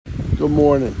Good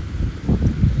morning.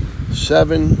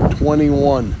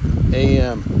 7:21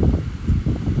 a.m.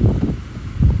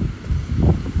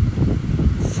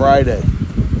 Friday.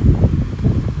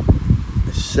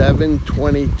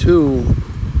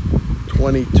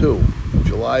 7/22/22.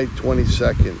 July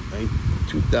 22nd,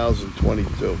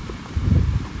 2022.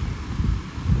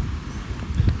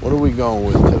 What are we going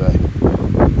with today?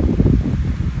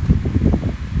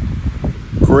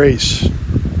 Grace.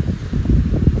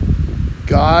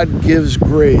 God gives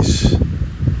grace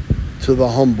to the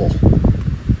humble.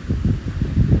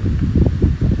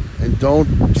 And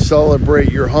don't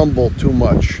celebrate your humble too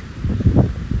much.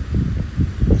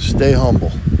 Stay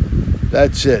humble.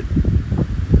 That's it.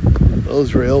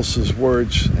 Those were Ilsa's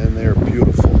words, and they're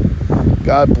beautiful.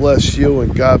 God bless you,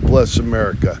 and God bless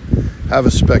America. Have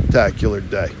a spectacular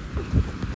day.